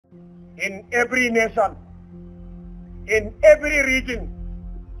in every nation, in every region,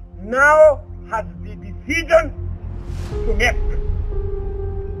 now has the decision to make.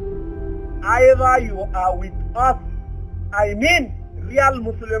 Either you are with us, I mean real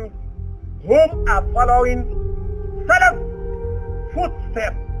Muslims whom are following Salaf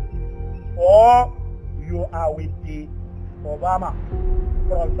footsteps, or you are with the Obama,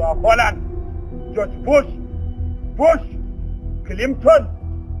 Francois Holland, George Bush, Clinton,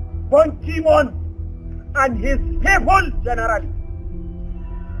 Ban Ki-moon, and his people generally.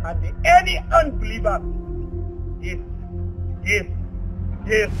 And any unbeliever is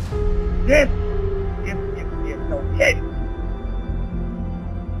okay.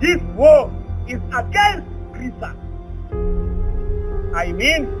 This war is against Christians. I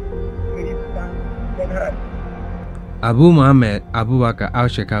mean Christians generally. Abu Muhammad Abubakar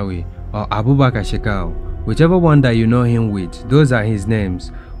Shekau or Abubakar Shekau, whichever one that you know him with, those are his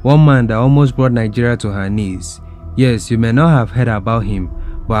names. One man that almost brought Nigeria to her knees. Yes, you may not have heard about him,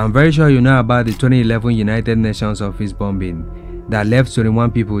 but I'm very sure you know about the 2011 United Nations office bombing that left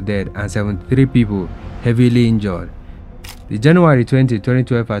 21 people dead and 73 people heavily injured. The January 20,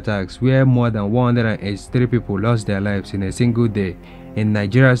 2012 attacks, where more than 183 people lost their lives in a single day in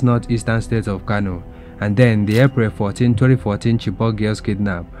Nigeria's northeastern state of Kano, and then the April 14, 2014 Chibok girls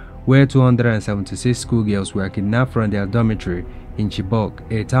kidnapped, where 276 schoolgirls were kidnapped from their dormitory in Chibok,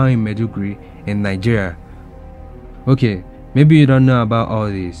 a town in Maiduguri in Nigeria. Okay, maybe you don't know about all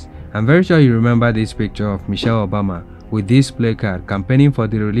this. I'm very sure you remember this picture of Michelle Obama with this placard campaigning for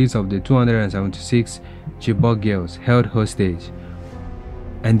the release of the 276 Chibok girls held hostage.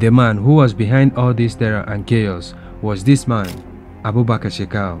 And the man who was behind all this terror and chaos was this man, Abubakar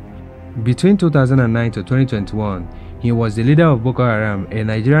Shekau. Between 2009 to 2021, he was the leader of Boko Haram, a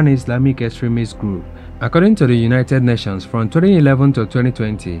Nigerian Islamic extremist group. According to the United Nations, from 2011 to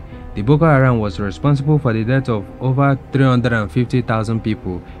 2020, the Boko Haram was responsible for the death of over 350,000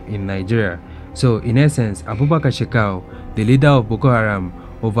 people in Nigeria. So, in essence, Abubakar Shekau, the leader of Boko Haram,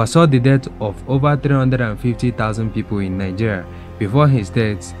 oversaw the death of over 350,000 people in Nigeria before his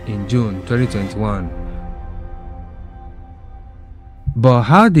death in June 2021. But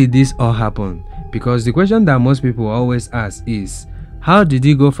how did this all happen? Because the question that most people always ask is, how did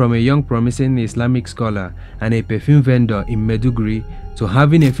he go from a young promising Islamic scholar and a perfume vendor in Maiduguri to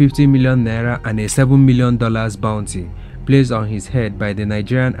having a 50 million naira and a $7 million bounty placed on his head by the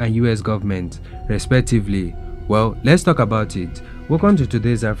Nigerian and US government, respectively? Well, let's talk about it. Welcome to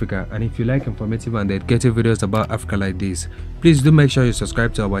today's Africa, and if you like informative and educative videos about Africa like this, please do make sure you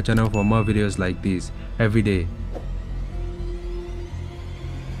subscribe to our channel for more videos like this every day.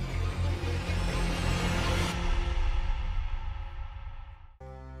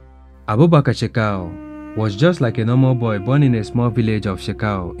 Abubakar Shekau was just like a normal boy born in a small village of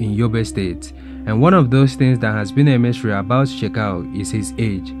Shekau in Yobe State, and one of those things that has been a mystery about Shekau is his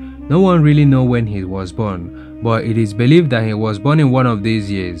age. No one really knows when he was born, but it is believed that he was born in one of these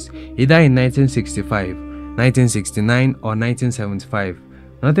years, either in 1965, 1969 or 1975.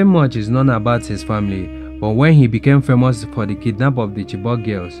 Nothing much is known about his family, but when he became famous for the kidnap of the Chibok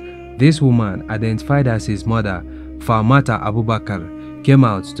girls, this woman, identified as his mother, Falmata Abubakar, came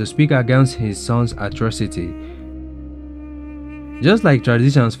out to speak against his son's atrocity. Just like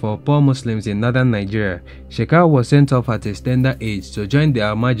traditions for poor Muslims in northern Nigeria, Shekau was sent off at a tender age to join the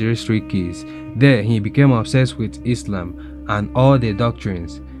Almajiri street kids. There, he became obsessed with Islam and all the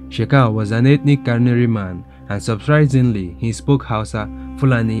doctrines. Shekau was an ethnic Kanuri man, and surprisingly, he spoke Hausa,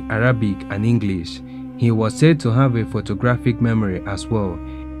 Fulani, Arabic, and English. He was said to have a photographic memory as well.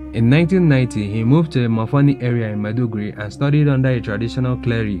 In 1990, he moved to the Mafani area in Maiduguri and studied under a traditional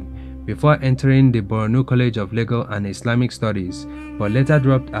cleric before entering the Borno College of Legal and Islamic Studies, but later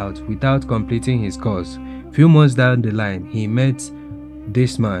dropped out without completing his course. Few months down the line, he met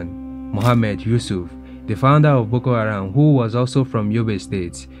this man, Mohammed Yusuf, the founder of Boko Haram, who was also from Yobe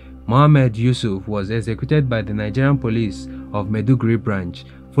State. Mohammed Yusuf was executed by the Nigerian police of Maiduguri branch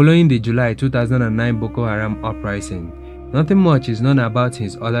following the July 2009 Boko Haram uprising. Nothing much is known about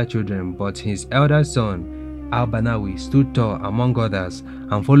his other children, but his eldest son, Al-Banawi, stood tall among others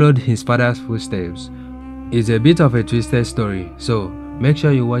and followed his father's footsteps. It's a bit of a twisted story, so make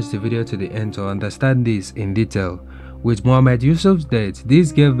sure you watch the video to the end to understand this in detail. With Mohammed Yusuf's death,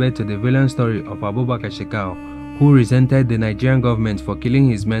 this gave birth to the villain story of Abubakar Shekau, who resented the Nigerian government for killing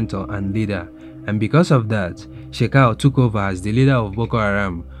his mentor and leader, and because of that, Shekau took over as the leader of Boko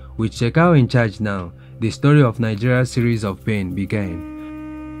Haram. With Shekau in charge now, the story of Nigeria's series of pain began.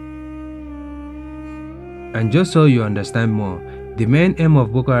 And just so you understand more, the main aim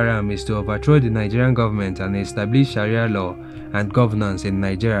of Boko Haram is to overthrow the Nigerian government and establish Sharia law and governance in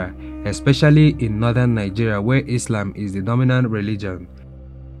Nigeria, especially in northern Nigeria where Islam is the dominant religion.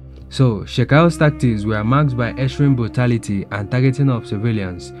 So, Shekau's tactics were marked by extreme brutality and targeting of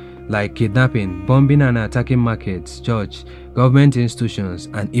civilians, like kidnapping, bombing and attacking markets, churches, government institutions,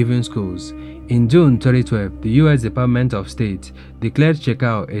 and even schools. In June 2012, the US Department of State declared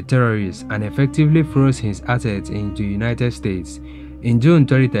Shekau a terrorist and effectively froze his assets in the United States. In June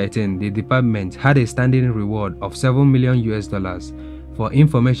 2013, the department had a standing reward of $7 million for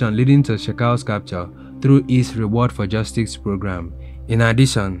information leading to Shekau's capture through its Reward for Justice program. In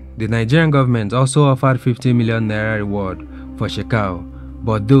addition, the Nigerian government also offered 50 million naira reward for Shekau,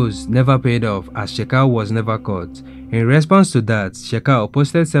 but those never paid off as Shekau was never caught. In response to that, Shekau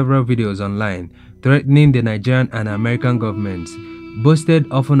posted several videos online threatening the Nigerian and American governments, boasted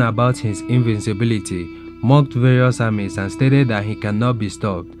often about his invincibility, mocked various armies and stated that he cannot be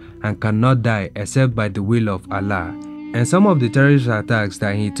stopped and cannot die except by the will of Allah. And some of the terrorist attacks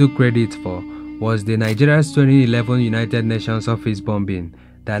that he took credit for was the Nigeria's 2011 United Nations office bombing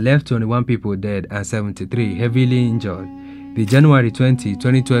that left 21 people dead and 73 heavily injured, the January 20,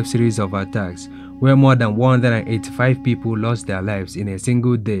 2012 series of attacks where more than 185 people lost their lives in a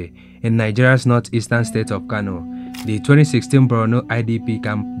single day in Nigeria's northeastern state of Kano, the 2016 Borno IDP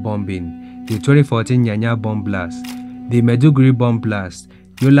camp bombing, the 2014 Nyanya bomb blast, the Maiduguri bomb blast,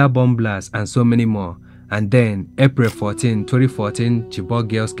 Yola bomb blast, and so many more. And then April 14, 2014 Chibok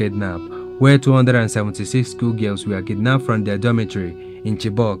girls kidnapped, where 276 schoolgirls were kidnapped from their dormitory in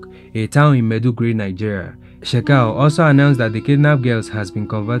Chibok, a town in Maiduguri, Nigeria. Shekau also announced that the kidnapped girls has been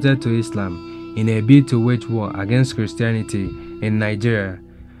converted to Islam in a bid to wage war against Christianity in Nigeria.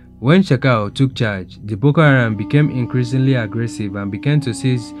 When Shekau took charge, the Boko Haram became increasingly aggressive and began to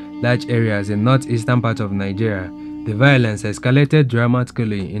seize large areas in northeastern part of Nigeria. The violence escalated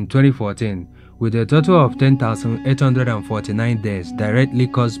dramatically in 2014, with a total of 10,849 deaths directly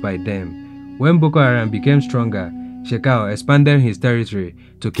caused by them. When Boko Haram became stronger, Shekau expanded his territory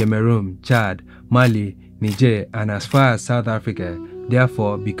to Cameroon, Chad, Mali, Niger, and as far as South Africa,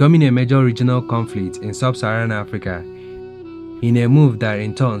 therefore becoming a major regional conflict in sub-Saharan Africa. In a move that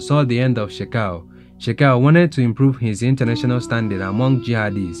in turn saw the end of Shekau, Shekau wanted to improve his international standing among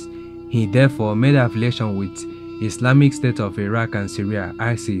jihadis. He therefore made affiliation with Islamic State of Iraq and Syria,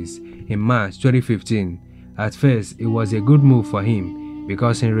 ISIS, in March 2015. At first, it was a good move for him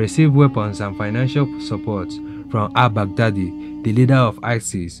because he received weapons and financial support from al-Baghdadi, the leader of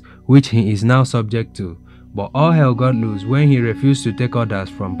ISIS, which he is now subject to. But all hell got loose when he refused to take orders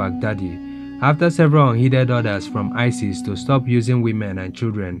from Baghdadi. After several unheeded orders from ISIS to stop using women and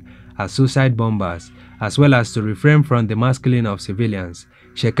children as suicide bombers, as well as to refrain from the mass killing of civilians,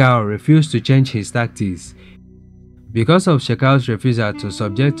 Shekau refused to change his tactics. Because of Shekau's refusal to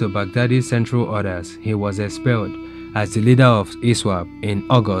subject to Baghdadi's central orders, he was expelled as the leader of ISWAP in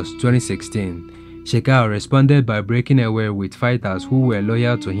August 2016. Shekau responded by breaking away with fighters who were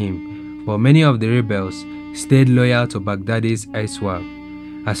loyal to him, but many of the rebels stayed loyal to Baghdadi's ISWAP.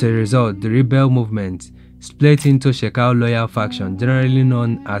 As a result, the rebel movement split into Shekau loyal faction generally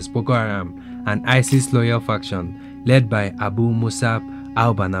known as Boko Haram and ISIS loyal faction led by Abu Musab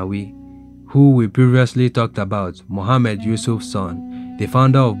al-Banawi, who we previously talked about, Mohammed Yusuf's son, the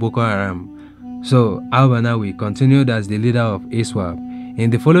founder of Boko Haram. So al-Banawi continued as the leader of ISWAP. In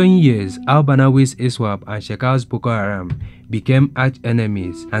the following years, al-Banawi's ISWAP and Shekau's Boko Haram became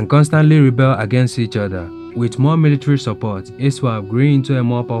arch-enemies and constantly rebelled against each other. With more military support, ISWAP grew into a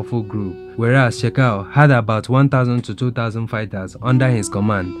more powerful group, whereas Shekau had about 1,000 to 2,000 fighters under his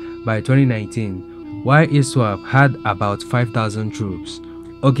command by 2019, while ISWAP had about 5,000 troops.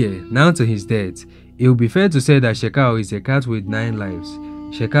 Okay, now to his death. It would be fair to say that Shekau is a cat with 9 lives.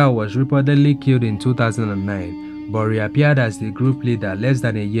 Shekau was reportedly killed in 2009, but reappeared as the group leader less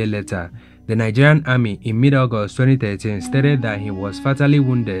than a year later. The Nigerian army in mid-August 2013 stated that he was fatally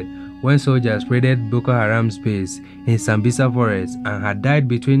wounded when soldiers raided Boko Haram's base in Sambisa Forest and had died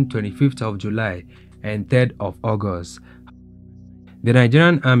between 25th of July and 3rd of August. The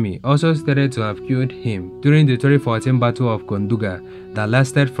Nigerian army also stated to have killed him during the 2014 Battle of Konduga that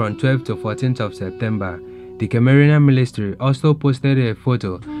lasted from 12th to 14th of September. The Cameroonian military also posted a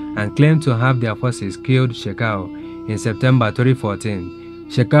photo and claimed to have their forces killed Shekau in September 2014.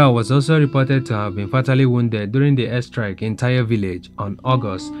 Shekau was also reported to have been fatally wounded during the airstrike in Tayo village on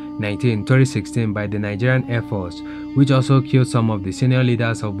August 19, 2016 by the Nigerian Air Force, which also killed some of the senior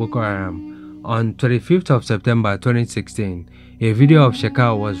leaders of Boko Haram. On 25th of September 2016, a video of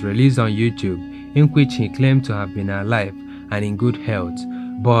Shekau was released on YouTube in which he claimed to have been alive and in good health.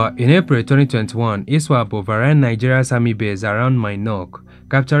 But in April 2021, ISWAP overran Nigeria's army base around Minok,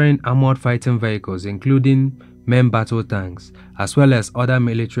 capturing armored fighting vehicles including main battle tanks, as well as other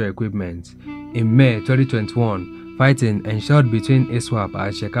military equipment. In May 2021, fighting ensured between ISWAP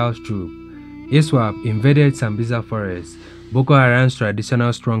and Shekau's troop. ISWAP invaded Sambisa Forest, Boko Haram's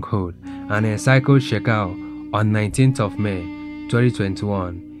traditional stronghold, and encircled Shekau on 19th of May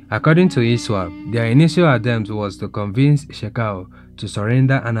 2021. According to ISWAP, their initial attempt was to convince Shekau to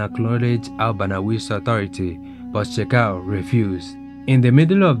surrender and acknowledge al-Banawi's authority, but Shekau refused. In the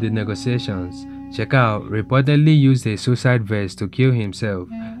middle of the negotiations, Shekau reportedly used a suicide vest to kill himself,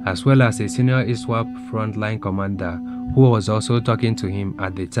 as well as a senior ISWAP frontline commander who was also talking to him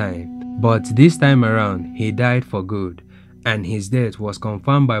at the time. But this time around, he died for good, and his death was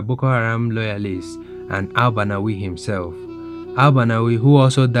confirmed by Boko Haram loyalists and al-Banawi himself. Al-Banawi, who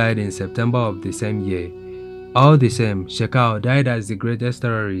also died in September of the same year. All the same, Shekau died as the greatest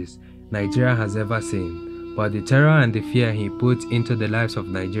terrorist Nigeria has ever seen, but the terror and the fear he put into the lives of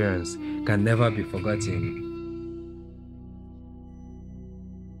Nigerians can never be forgotten.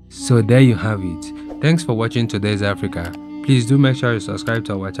 So there you have it. Thanks for watching today's Africa. Please do make sure you subscribe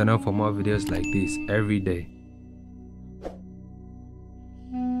to our channel for more videos like this every day.